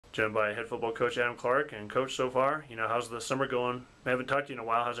Joined by head football coach Adam Clark. And coach, so far, how's the summer going? I haven't talked to you in a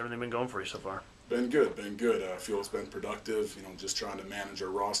while. How's everything been going for you so far? Been good, been good. I feel it's been productive. Just trying to manage our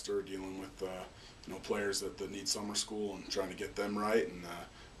roster, dealing with players that need summer school and trying to get them right, and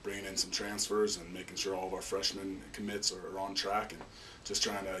bringing in some transfers and making sure all of our freshman commits are on track, and just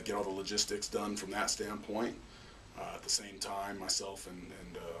trying to get all the logistics done from that standpoint. At the same time, myself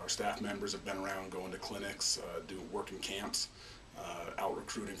and our staff members have been around going to clinics, working camps, out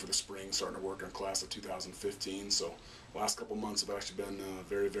recruiting for the spring, starting to work on class of 2015. So last couple months have actually been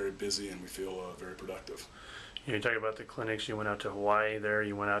very, very busy, and we feel very productive. You talk about the clinics. You went out to Hawaii there.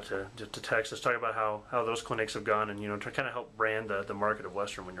 You went out to Texas. Talk about how those clinics have gone, and to kind of help brand the market of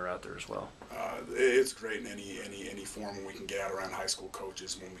Western when you're out there as well. It's great in any form when we can get out around high school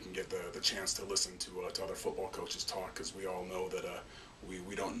coaches, when we can get the chance to listen to other football coaches talk, because we all know that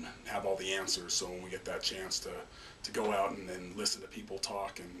we don't have all the answers. So when we get that chance to go out and listen to people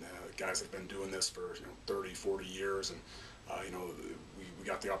talk, and guys have been doing this for 30, 40 years, and we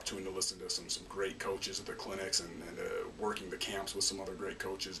got the opportunity to listen to some great coaches at the clinics, and working the camps with some other great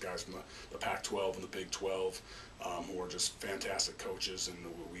coaches, guys from the Pac-12 and the Big 12, who are just fantastic coaches, and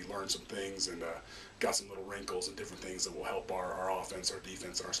we learned some things and got some little wrinkles and different things that will help our offense, our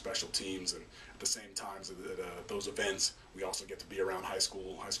defense, and our special teams. And at the same time, at those events, we also get to be around high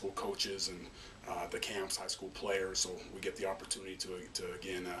school coaches and the camps, high school players, so we get the opportunity to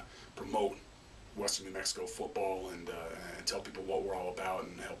again promote Western New Mexico football and tell people what we're all about,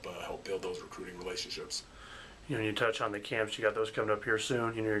 and help build those recruiting relationships. You touch on the camps. You got those coming up here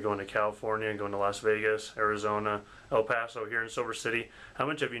soon. You're going to California and going to Las Vegas, Arizona, El Paso, here in Silver City. How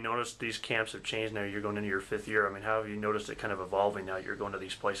much have you noticed these camps have changed now? You're going into your 5th year. I mean, how have you noticed it kind of evolving now? You're going to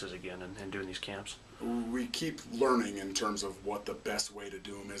these places again and doing these camps. We keep learning in terms of what the best way to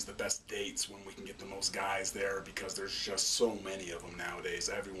do them is, the best dates when we can get the most guys there, because there's just so many of them nowadays.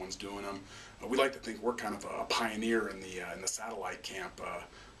 Everyone's doing them. We like to think we're kind of a pioneer in the satellite camp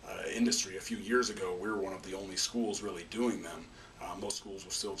industry. A few years ago, we were one of the only schools really doing them. Most schools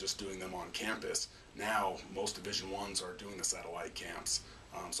were still just doing them on campus. Now, most Division I's are doing the satellite camps.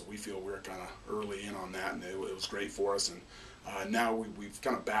 So we feel we're kind of early in on that, and it was great for us. And now we've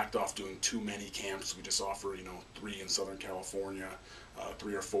kind of backed off doing too many camps. We just offer 3 in Southern California,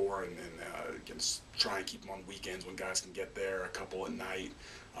 3 or 4, and try and keep them on weekends when guys can get there, a couple at night.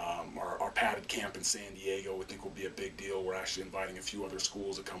 Our padded camp in San Diego, we think, will be a big deal. We're actually inviting a few other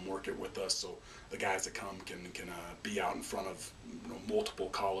schools to come work it with us, so the guys that come can be out in front of multiple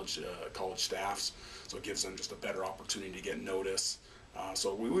college staffs. So it gives them just a better opportunity to get notice.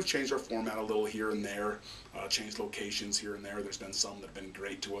 So we've changed our format a little here and there, changed locations here and there. There's been some that have been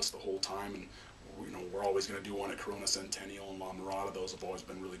great to us the whole time, and we're always going to do one at Corona Centennial and La Mirada. Those have always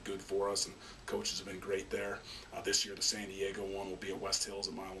been really good for us, and coaches have been great there. This year, the San Diego one will be at West Hills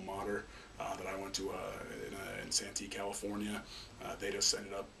at my alma mater that I went to in Santee, California. They just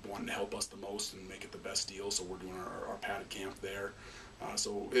ended up wanting to help us the most and make it the best deal, so we're doing our padded camp there.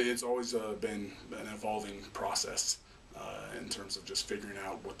 So it's always been an evolving process in terms of just figuring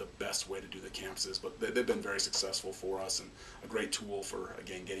out what the best way to do the camps is. But they've been very successful for us, and a great tool for,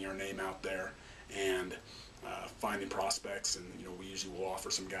 again, getting our name out there and finding prospects. And we usually will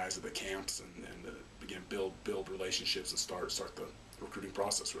offer some guys at the camps and again build relationships and start the recruiting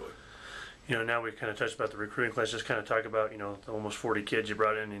process, really. Now we've kind of touched about the recruiting class. Just kind of talk about, the almost 40 kids you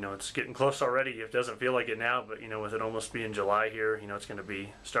brought in. It's getting close already. It doesn't feel like it now, but, with it almost being July here, it's going to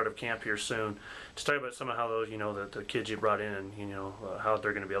be start of camp here soon. Just talk about some of how those, the kids you brought in, and, how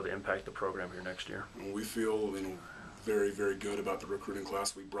they're going to be able to impact the program here next year. We feel, very, very good about the recruiting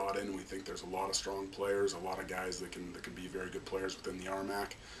class we brought in. We think there's a lot of strong players, a lot of guys that can be very good players within the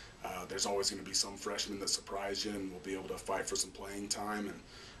RMAC. There's always going to be some freshmen that surprise you, and we'll be able to fight for some playing time. And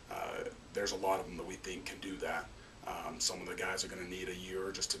there's a lot of them that we think can do that. Some of the guys are going to need a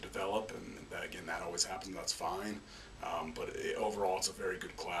year just to develop, and again, that always happens. That's fine. But overall, it's a very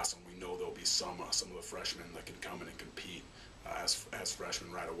good class, and we know there'll be some of the freshmen that can come in and compete as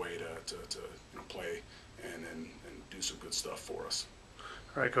freshmen right away to play and do some good stuff for us.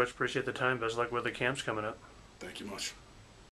 All right, Coach. Appreciate the time. Best of luck with the camps coming up. Thank you much.